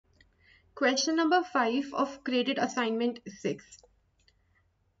Question number 5 of graded assignment 6.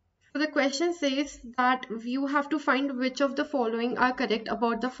 So the question says that you have to find which of the following are correct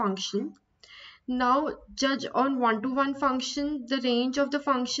about the function. Now judge on one-to-one function, the range of the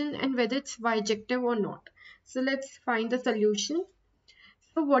function, and whether it's bijective or not. So let's find the solution.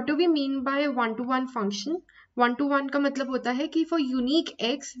 So what do we mean by one-to-one function? One-to-one का मतलब होता है कि for unique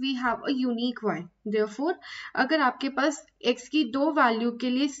x we have a unique y. Therefore, अगर आपके पास x की दो value के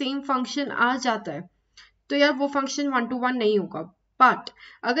लिए सेम फंक्शन आ जाता है तो यार वो फंक्शन वन टू वन नहीं होगा. बट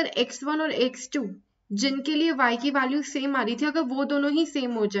अगर x1 और x2 जिनके लिए y की वैल्यू सेम आ रही थी, अगर वो दोनों ही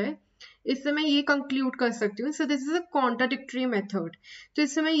सेम हो जाए, इससे मैं ये कंक्लूड कर सकती हूँ. So this is a contradictory method. तो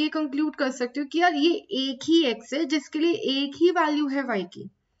इससे मैं ये कंक्लूड कर सकती हूँ कि यार ये एक ही x है जिसके लिए एक ही वैल्यू है y की.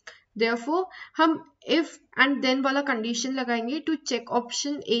 Therefore, हम if and then वाला कंडीशन लगाएंगे to check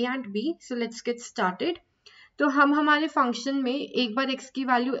option A and B. So let's get started. तो हम हमारे फंक्शन में एक बार x की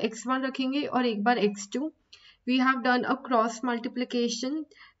वैल्यू x1 रखेंगे और एक बार x2. We have done a cross multiplication.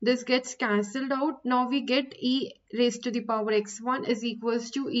 This gets cancelled out. Now we get e raised to the power x1 is equals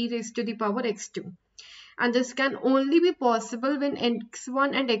to e raised to the power x2. And this can only be possible when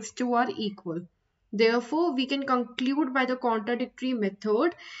x1 and x2 are equal. Therefore, we can conclude by the contradictory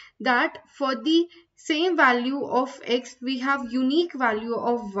method that for the same value of x, we have unique value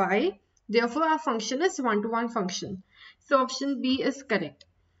of y. Therefore, our function is one-to-one function. So option B is correct.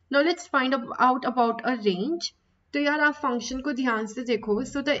 Now let's find out about a range. तो यार आप function को ध्यान से देखो.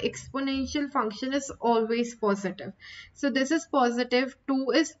 So the exponential function is always positive. So this is positive,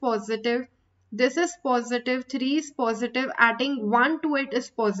 2 is positive, this is positive, 3 is positive, adding 1 to it is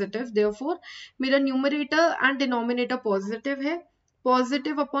positive. Therefore मेरा numerator and denominator positive है.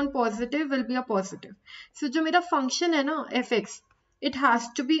 Positive upon positive will be a positive. So जो मेरा function है ना fx, it has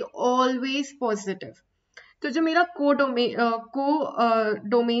to be always positive. तो जो मेरा को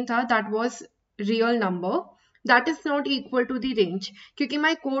डोमेन था that was real number, that is not equal to the range, क्योंकि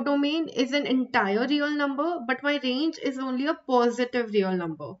माय को domain is an entire real number but my range is only a positive real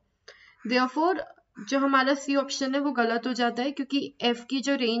number. Therefore जो हमारा C option है वो गलत हो जाता है, क्योंकि एफ की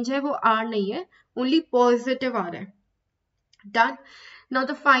जो रेंज है वो आर नहीं है, ओनली पॉजिटिव आर है. Done. Now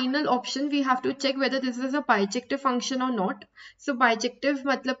the final option, we have to check whether this is a bijective function or not. So bijective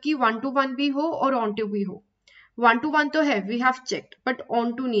मतलब कि one to one भी हो और on to भी हो. वन टू वन तो है, we have checked, but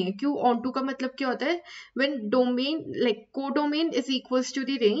on to नहीं है. क्यों? ऑन टू का मतलब क्या होता है? When domain like codomain is equals to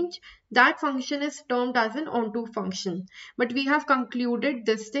the range, that function is termed as an onto function. But we have concluded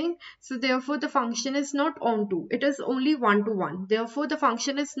this thing, so therefore the function is not onto, it is only one to one. Therefore the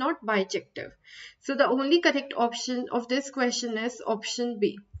function is not bijective. So the only correct option of this question is option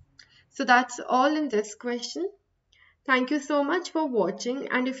B. So that's all in this question. Thank you so much for watching,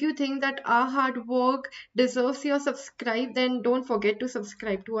 and if you think that our hard work deserves your subscribe, then don't forget to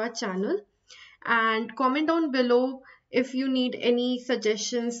subscribe to our channel and comment down below if you need any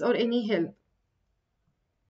suggestions or any help.